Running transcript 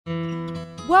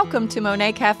Welcome to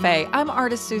Monet Cafe. I'm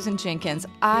artist Susan Jenkins.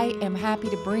 I am happy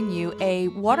to bring you a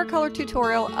watercolor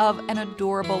tutorial of an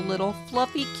adorable little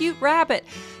fluffy cute rabbit.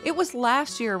 It was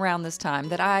last year around this time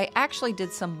that I actually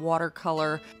did some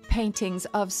watercolor paintings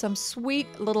of some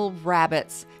sweet little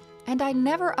rabbits. And I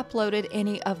never uploaded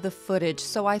any of the footage,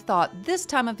 so I thought this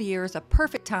time of year is a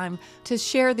perfect time to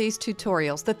share these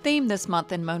tutorials. The theme this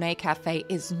month in Monet Cafe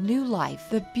is New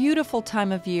Life, the beautiful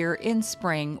time of year in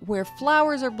spring where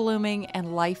flowers are blooming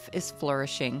and life is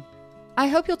flourishing. I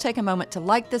hope you'll take a moment to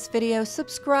like this video,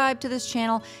 subscribe to this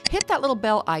channel, hit that little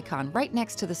bell icon right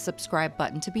next to the subscribe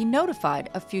button to be notified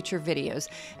of future videos.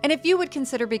 And if you would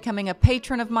consider becoming a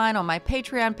patron of mine on my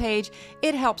Patreon page,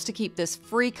 it helps to keep this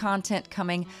free content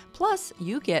coming. Plus,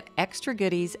 you get extra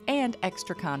goodies and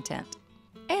extra content.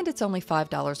 And it's only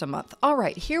 $5 a month. All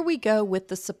right, here we go with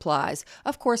the supplies.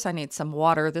 Of course, I need some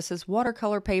water. This is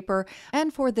watercolor paper.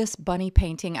 And for this bunny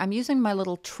painting, I'm using my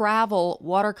little travel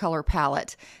watercolor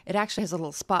palette. It actually has a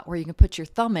little spot where you can put your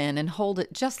thumb in and hold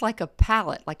it just like a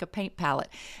palette, like a paint palette.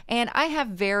 And I have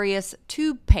various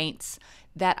tube paints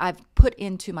that I've put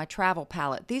into my travel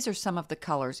palette. These are some of the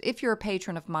colors. If you're a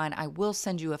patron of mine, I will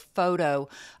send you a photo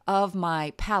of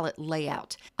my palette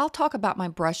layout. I'll talk about my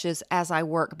brushes as I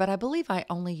work, but I believe I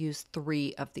only use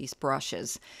 3 of these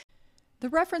brushes. The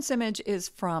reference image is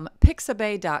from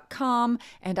Pixabay.com,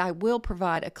 and I will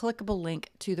provide a clickable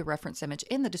link to the reference image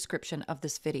in the description of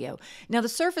this video. Now, the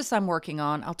surface I'm working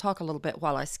on, I'll talk a little bit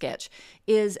while I sketch,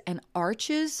 is an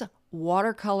Arches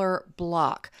watercolor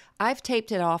block. I've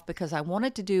taped it off because I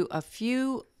wanted to do a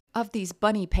few of these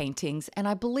bunny paintings, and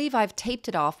I believe I've taped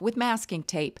it off with masking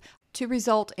tape to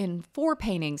result in 4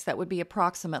 paintings that would be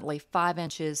approximately 5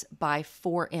 inches by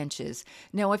 4 inches.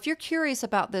 Now, if you're curious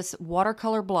about this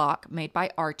watercolor block made by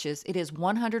Arches, it is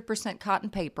 100% cotton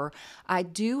paper. I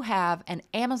do have an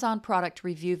Amazon product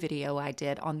review video I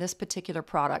did on this particular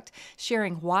product,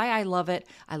 sharing why I love it.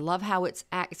 I love how it's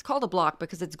called a block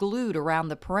because it's glued around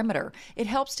the perimeter. It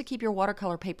helps to keep your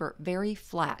watercolor paper very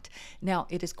flat. Now,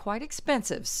 it is quite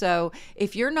expensive, so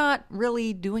if you're not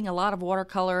really doing a lot of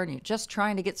watercolor and you're just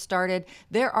trying to get started,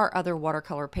 there are other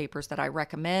watercolor papers that I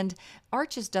recommend.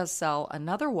 Arches does sell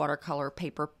another watercolor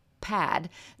paper pad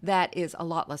that is a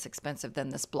lot less expensive than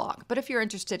this block. But if you're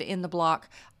interested in the block,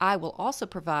 I will also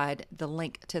provide the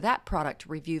link to that product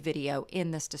review video in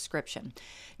this description.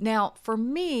 Now, for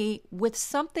me, with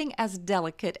something as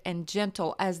delicate and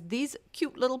gentle as these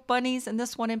cute little bunnies, and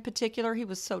this one in particular, he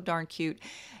was so darn cute,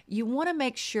 you want to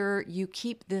make sure you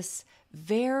keep this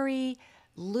very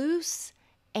loose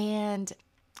and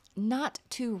not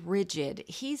too rigid.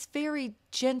 He's very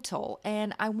gentle,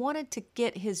 and I wanted to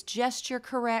get his gesture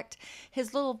correct.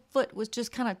 His little foot was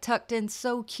just kind of tucked in,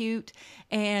 so cute,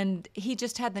 and he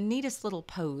just had the neatest little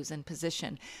pose and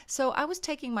position. So I was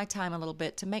taking my time a little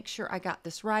bit to make sure I got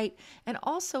this right, and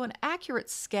also an accurate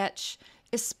sketch,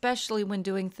 especially when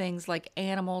doing things like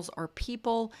animals or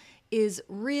people, is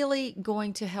really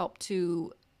going to help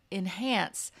to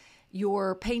enhance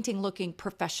your painting looking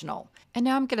professional. And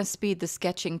now I'm going to speed the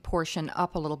sketching portion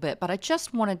up a little bit, but I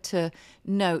just wanted to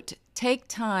note, take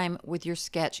time with your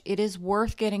sketch. It is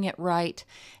worth getting it right.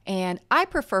 And I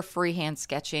prefer freehand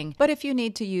sketching, but if you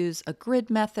need to use a grid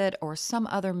method or some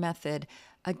other method,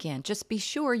 again, just be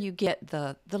sure you get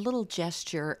the little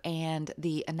gesture and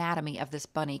the anatomy of this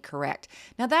bunny correct.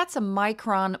 Now, that's a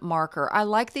micron marker. I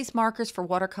like these markers for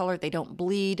watercolor. They don't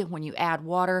bleed when you add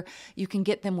water. You can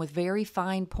get them with very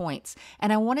fine points.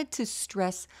 And I wanted to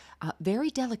stress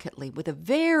very delicately with a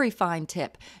very fine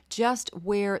tip just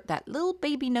where that little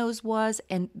baby nose was,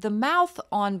 and the mouth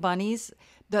on bunnies,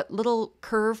 the little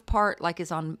curved part like is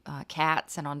on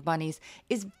cats and on bunnies,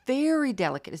 is very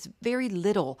delicate. It's very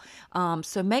little.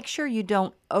 So make sure you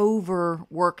don't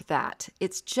overwork that.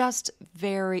 It's just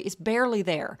it's barely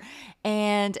there.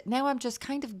 And now I'm just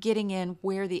kind of getting in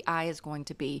where the eye is going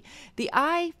to be. The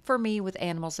eye, for me, with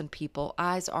animals and people,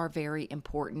 eyes are very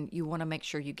important. You want to make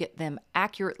sure you get them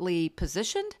accurately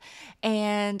positioned.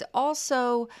 And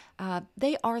also,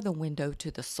 they are the window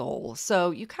to the soul.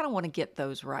 So you kind of want to get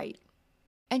those right.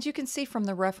 And you can see from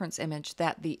the reference image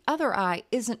that the other eye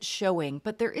isn't showing,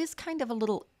 but there is kind of a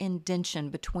little indentation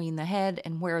between the head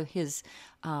and where his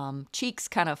cheeks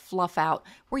kind of fluff out,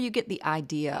 where you get the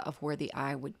idea of where the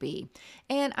eye would be.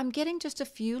 And I'm getting just a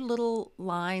few little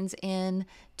lines in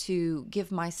to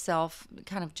give myself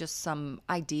kind of just some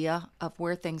idea of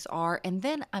where things are. And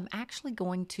then I'm actually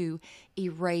going to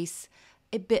erase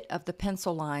a bit of the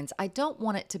pencil lines. I don't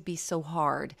want it to be so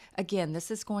hard. Again, this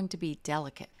is going to be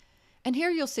delicate. And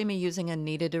here you'll see me using a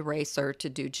kneaded eraser to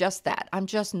do just that. I'm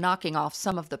just knocking off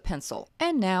some of the pencil.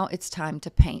 And now it's time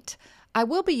to paint. I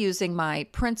will be using my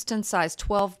Princeton size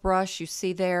 12 brush you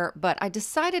see there, but I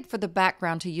decided for the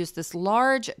background to use this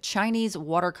large Chinese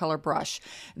watercolor brush.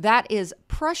 That is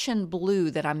Prussian blue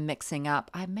that I'm mixing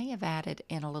up. I may have added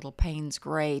in a little Payne's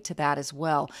gray to that as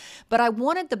well, but I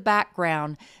wanted the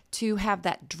background to have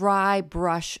that dry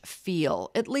brush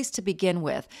feel, at least to begin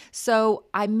with. So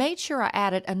I made sure I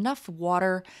added enough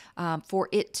water for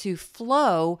it to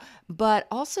flow, but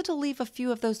also to leave a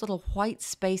few of those little white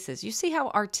spaces. You see how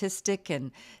artistic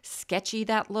and sketchy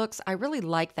that looks? I really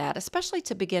like that, especially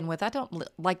to begin with. I don't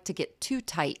like to get too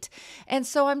tight. And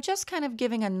so I'm just kind of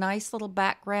giving a nice little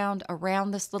background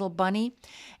around this little bunny.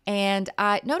 And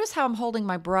I notice how I'm holding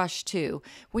my brush too.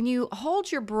 When you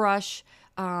hold your brush,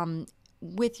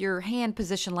 with your hand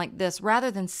positioned like this, rather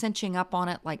than cinching up on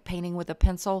it like painting with a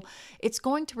pencil, it's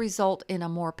going to result in a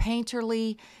more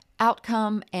painterly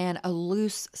outcome and a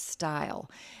loose style.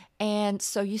 And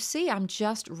so you see, I'm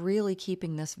just really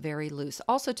keeping this very loose.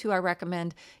 Also, too, I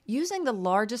recommend using the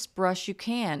largest brush you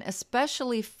can,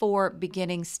 especially for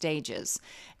beginning stages,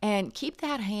 and keep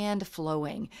that hand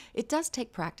flowing. It does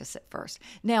take practice at first.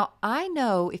 Now, I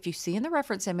know if you see in the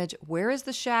reference image, where is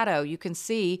the shadow? You can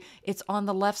see it's on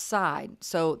the left side.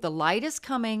 So the light is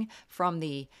coming from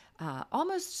the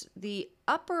almost the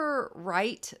upper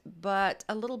right, but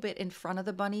a little bit in front of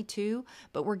the bunny too.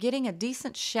 But we're getting a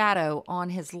decent shadow on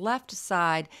his left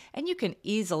side, and you can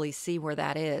easily see where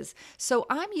that is. So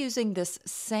I'm using this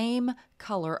same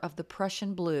color of the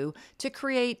Prussian blue to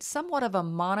create somewhat of a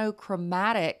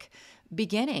monochromatic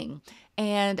beginning.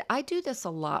 And I do this a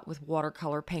lot with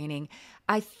watercolor painting.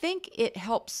 I think it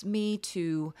helps me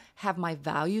to have my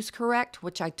values correct,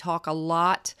 which I talk a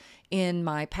lot in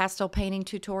my pastel painting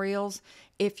tutorials.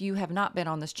 If you have not been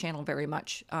on this channel very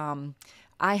much,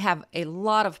 I have a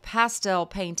lot of pastel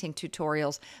painting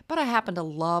tutorials, but I happen to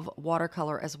love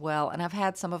watercolor as well. And I've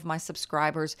had some of my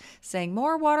subscribers saying,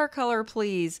 more watercolor,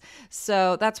 please.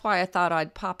 So that's why I thought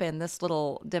I'd pop in this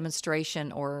little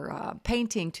demonstration or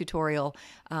painting tutorial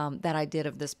that I did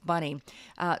of this bunny.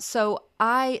 So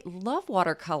I love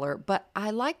watercolor, but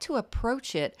I like to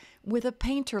approach it with a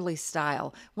painterly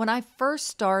style. When I first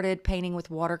started painting with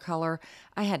watercolor,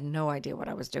 I had no idea what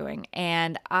I was doing.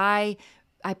 And I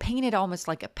painted almost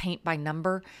like a paint by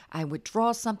number. I would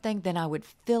draw something, then I would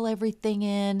fill everything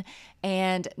in.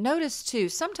 And notice too,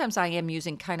 sometimes I am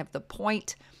using kind of the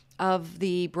point of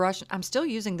the brush. I'm still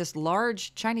using this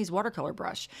large Chinese watercolor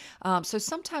brush. So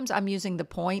sometimes I'm using the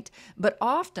point, but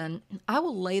often I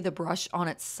will lay the brush on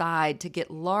its side to get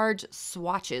large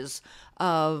swatches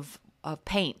of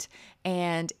paint,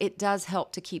 and it does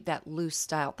help to keep that loose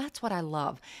style. That's what I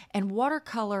love. And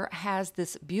watercolor has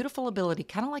this beautiful ability,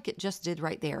 kind of like it just did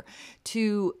right there,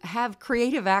 to have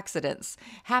creative accidents,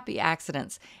 happy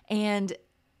accidents. And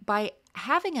by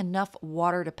having enough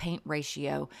water to paint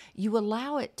ratio, you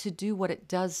allow it to do what it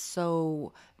does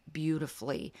so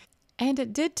beautifully. And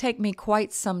it did take me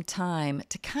quite some time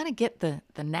to kind of get the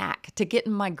knack, to get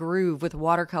in my groove with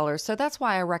watercolor. So that's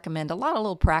why I recommend a lot of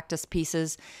little practice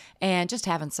pieces and just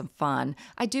having some fun.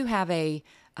 I do have a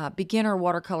beginner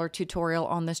watercolor tutorial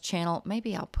on this channel.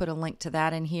 Maybe I'll put a link to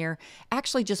that in here.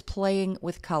 Actually just playing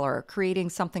with color,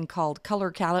 creating something called color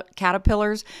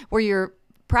caterpillars, where you're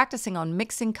practicing on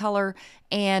mixing color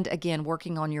and again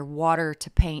working on your water to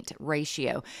paint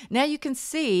ratio. Now you can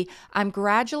see I'm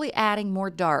gradually adding more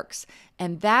darks,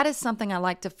 and that is something I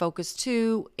like to focus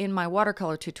too in my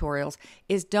watercolor tutorials,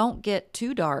 is don't get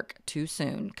too dark too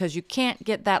soon, because you can't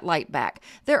get that light back.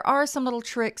 There are some little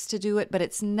tricks to do it, but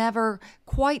it's never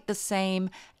quite the same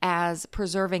as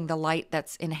preserving the light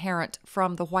that's inherent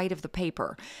from the white of the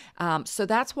paper. So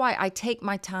that's why I take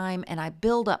my time and I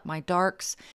build up my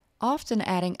darks, often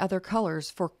adding other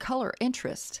colors for color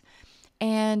interest.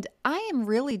 And I am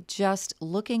really just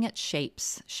looking at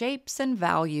shapes and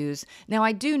values. Now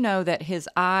I do know that his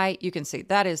eye, you can see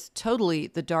that is totally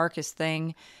the darkest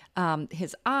thing.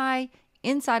 His eye,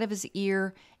 inside of his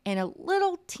ear, and a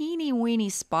little teeny weeny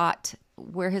spot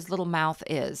where his little mouth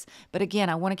is. But again,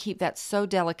 I want to keep that so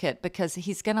delicate because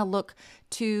he's going to look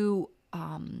too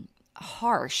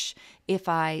harsh if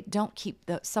I don't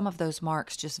keep some of those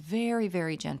marks just very,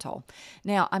 very gentle.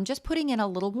 Now, I'm just putting in a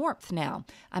little warmth now.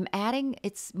 I'm adding,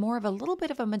 it's more of a little bit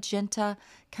of a magenta,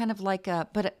 kind of like a,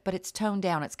 but it's toned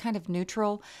down. It's kind of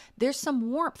neutral. There's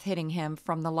some warmth hitting him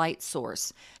from the light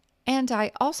source. And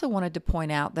I also wanted to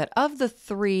point out that of the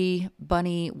 3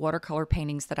 bunny watercolor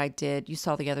paintings that I did, you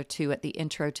saw the other 2 at the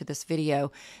intro to this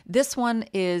video. This one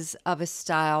is of a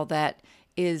style that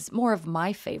is more of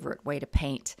my favorite way to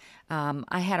paint.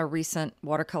 I had a recent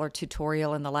watercolor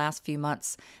tutorial in the last few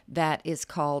months that is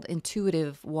called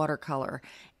Intuitive Watercolor,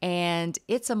 and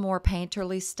it's a more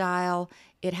painterly style.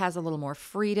 It has a little more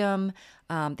freedom.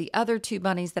 The other two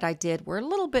bunnies that I did were a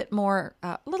little bit more,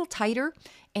 a little tighter,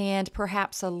 and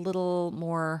perhaps a little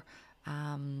more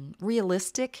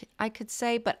realistic, I could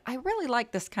say, but I really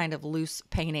like this kind of loose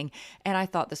painting, and I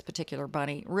thought this particular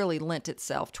bunny really lent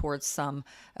itself towards some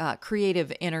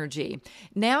creative energy.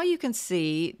 Now you can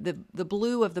see the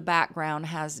blue of the background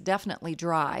has definitely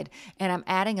dried, and I'm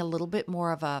adding a little bit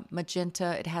more of a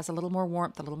magenta. It has a little more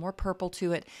warmth, a little more purple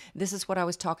to it. This is what I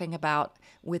was talking about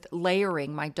with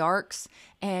layering my darks,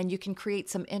 and you can create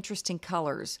some interesting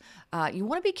colors. You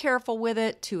want to be careful with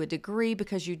it to a degree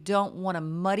because you don't want to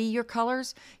muddy your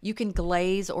colors. You can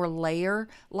glaze or layer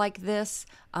like this,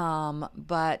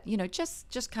 but you know,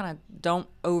 just kind of don't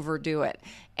overdo it.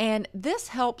 And this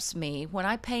helps me when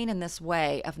I paint in this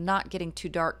way of not getting too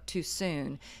dark too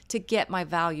soon to get my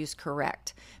values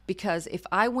correct. Because if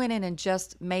I went in and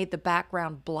just made the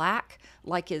background black,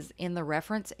 like is in the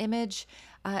reference image,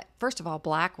 first of all,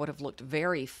 black would have looked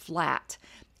very flat.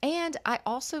 And I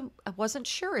wasn't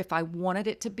sure if I wanted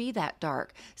it to be that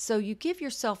dark. So you give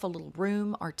yourself a little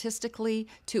room artistically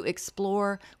to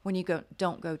explore when you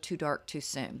don't go too dark too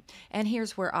soon. And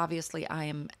here's where obviously I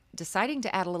am deciding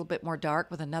to add a little bit more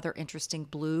dark with another interesting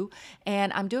blue,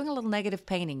 and I'm doing a little negative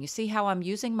painting. You see how I'm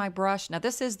using my brush? Now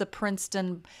this is the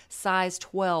Princeton size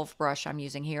 12 brush I'm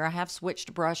using here. I have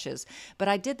switched brushes, but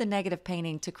I did the negative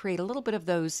painting to create a little bit of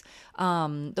those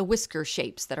the whisker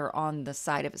shapes that are on the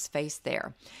side of his face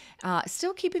there.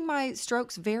 Still keeping my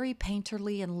strokes very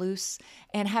painterly and loose,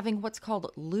 and having what's called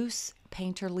loose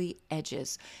painterly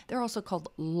edges. They're also called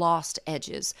lost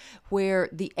edges, where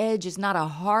the edge is not a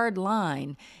hard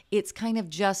line. It's kind of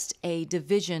just a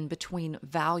division between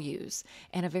values,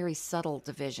 and a very subtle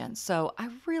division. So I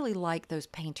really like those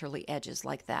painterly edges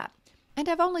like that. And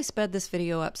I've only sped this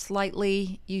video up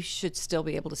slightly. You should still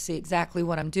be able to see exactly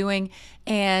what I'm doing.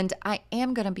 And I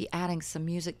am going to be adding some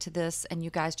music to this, and you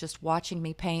guys just watching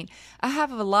me paint. I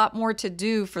have a lot more to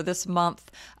do for this month.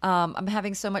 I'm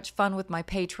having so much fun with my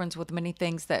patrons with many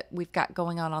things that we've got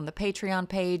going on the Patreon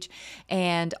page.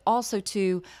 And also,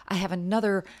 too, I have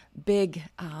another big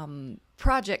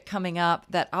project coming up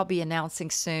that I'll be announcing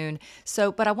soon.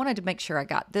 But I wanted to make sure I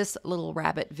got this little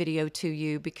rabbit video to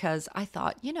you because I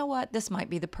thought, you know what, this might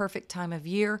be the perfect time of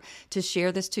year to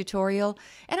share this tutorial.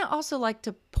 And I also like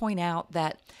to point out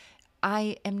that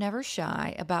I am never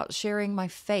shy about sharing my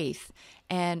faith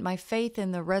and my faith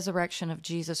in the resurrection of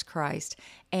Jesus Christ.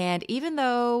 And even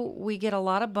though we get a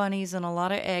lot of bunnies and a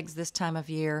lot of eggs this time of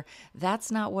year,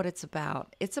 that's not what it's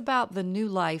about. It's about the new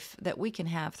life that we can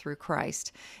have through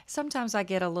Christ. Sometimes I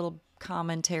get a little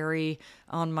commentary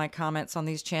on my comments on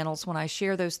these channels when I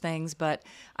share those things, but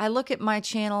I look at my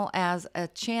channel as a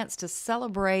chance to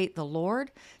celebrate the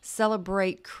Lord,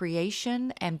 celebrate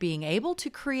creation and being able to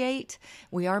create.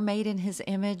 We are made in His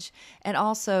image, and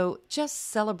also just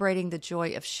celebrating the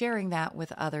joy of sharing that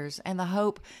with others and the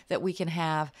hope that we can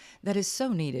have that is so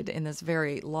needed in this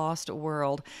very lost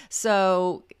world.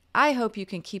 So I hope you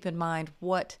can keep in mind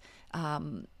what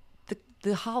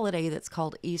the holiday that's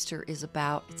called Easter is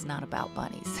about. It's not about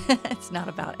bunnies. It's not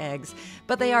about eggs,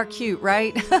 but they are cute,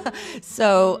 right?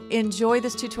 So enjoy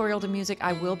this tutorial to music.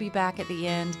 I will be back at the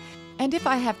end. And if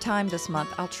I have time this month,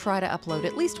 I'll try to upload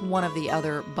at least one of the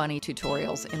other bunny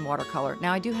tutorials in watercolor.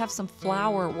 Now I do have some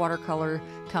flower watercolor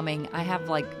coming. I have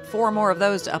like 4 more of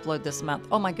those to upload this month.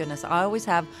 Oh my goodness, I always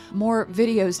have more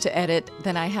videos to edit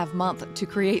than I have month to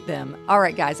create them. All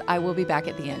right, guys, I will be back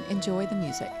at the end. Enjoy the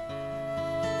music.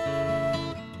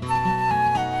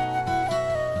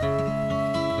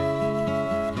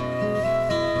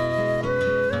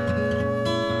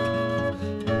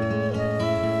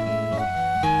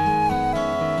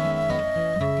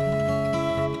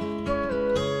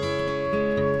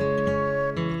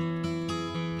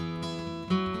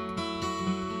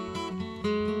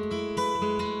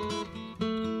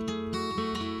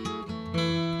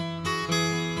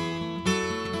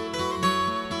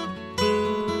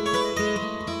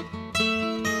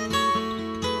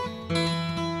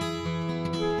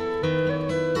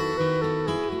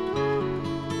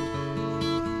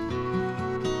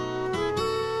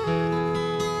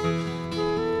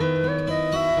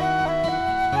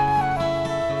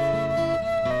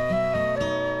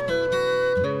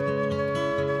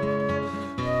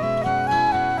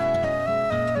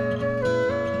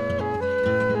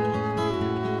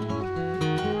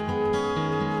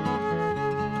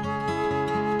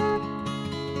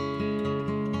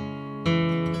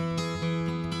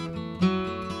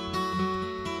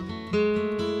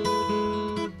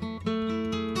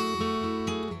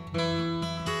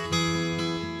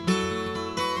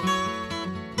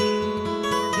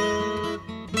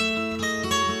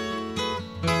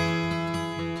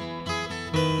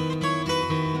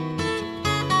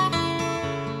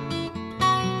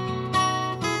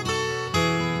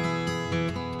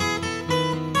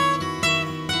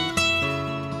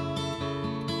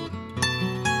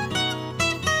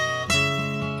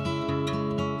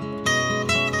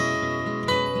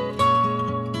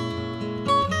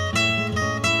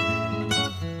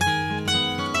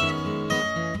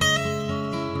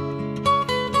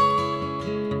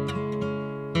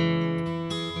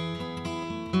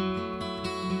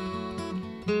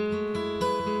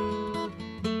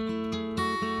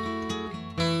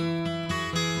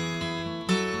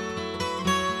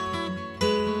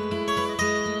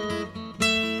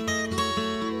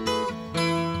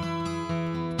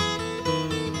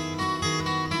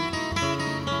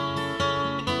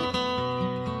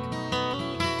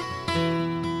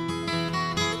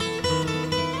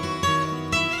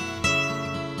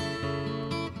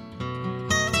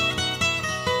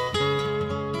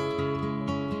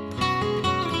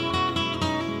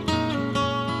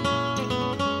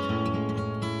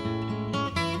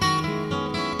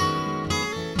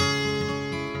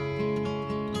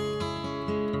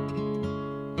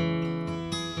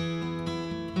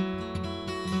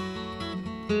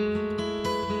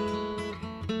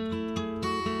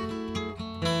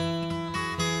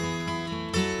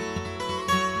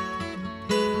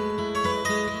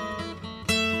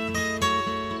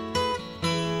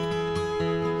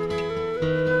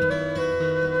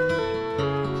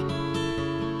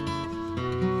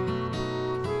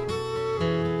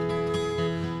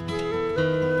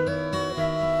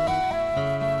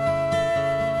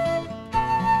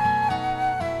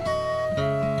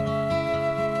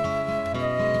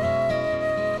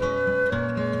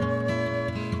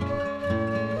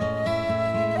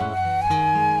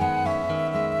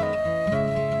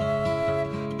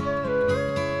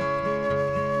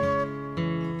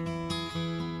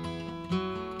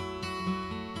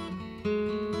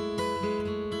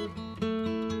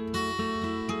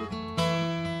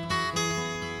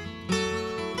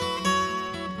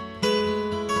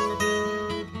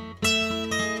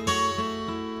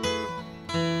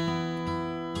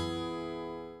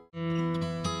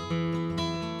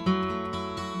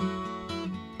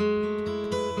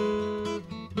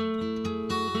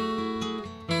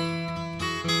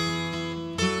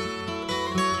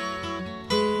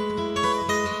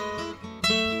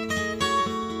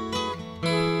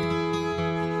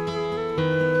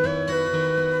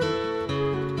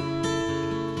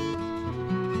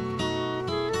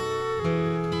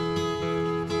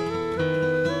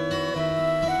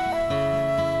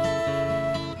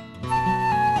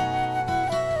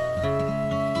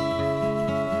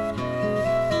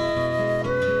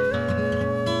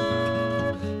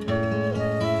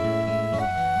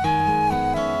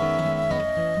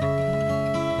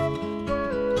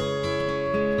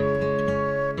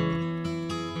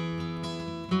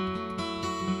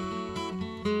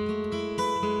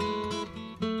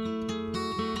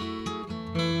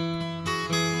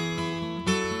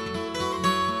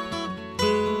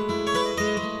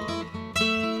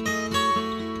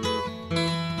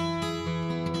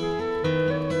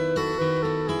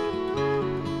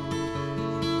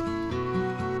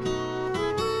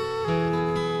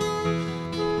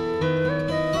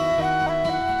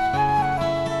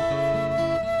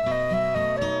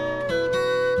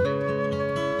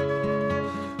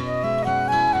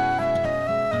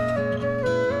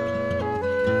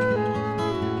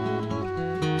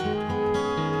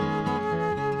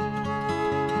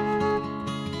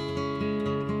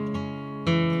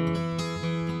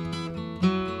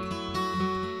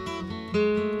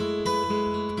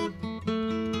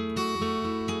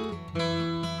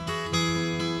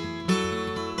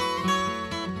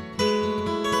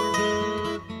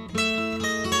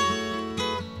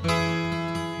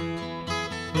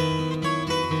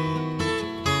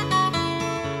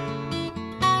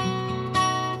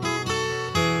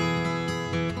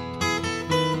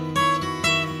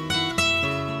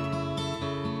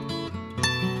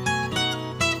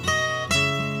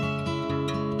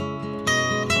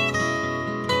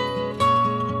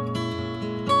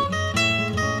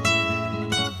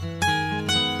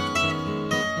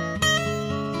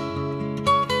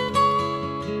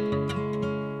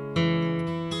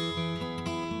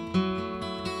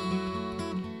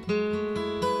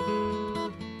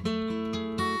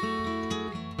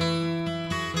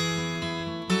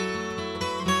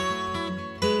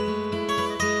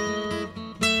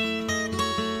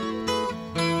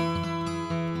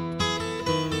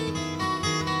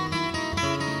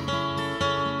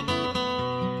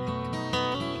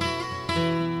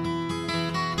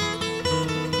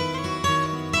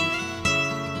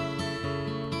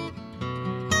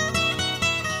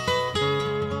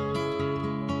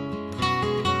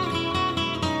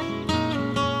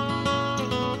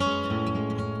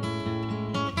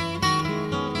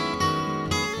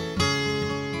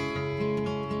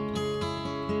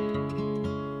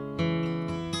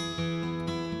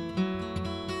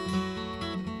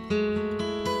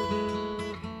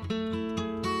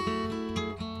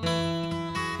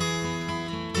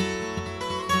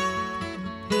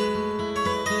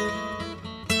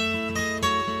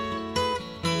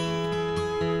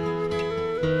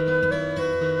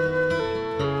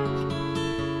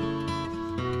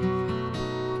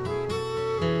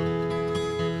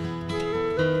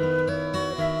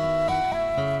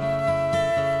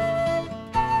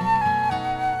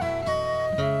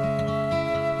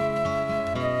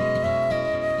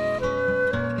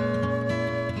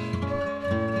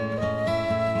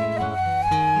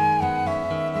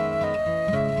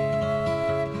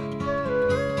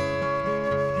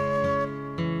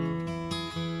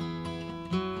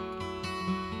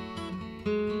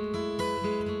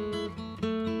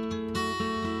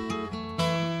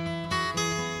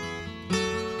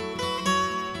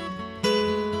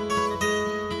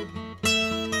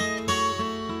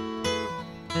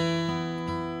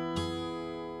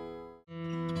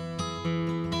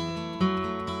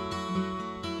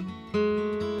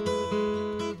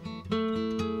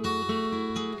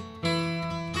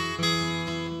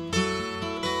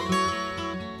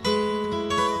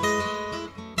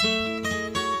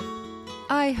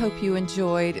 I hope you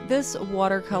enjoyed this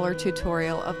watercolor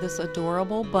tutorial of this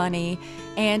adorable bunny.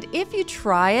 And if you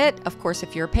try it, of course,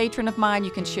 if you're a patron of mine,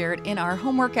 you can share it in our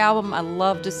homework album. I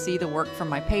love to see the work from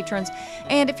my patrons.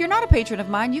 And if you're not a patron of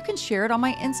mine, you can share it on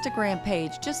my Instagram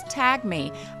page. Just tag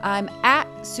me. I'm at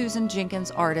Susan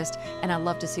Jenkins Artist, and I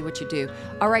love to see what you do.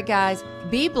 All right, guys,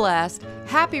 be blessed.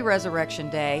 Happy Resurrection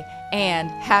Day, and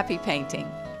happy painting.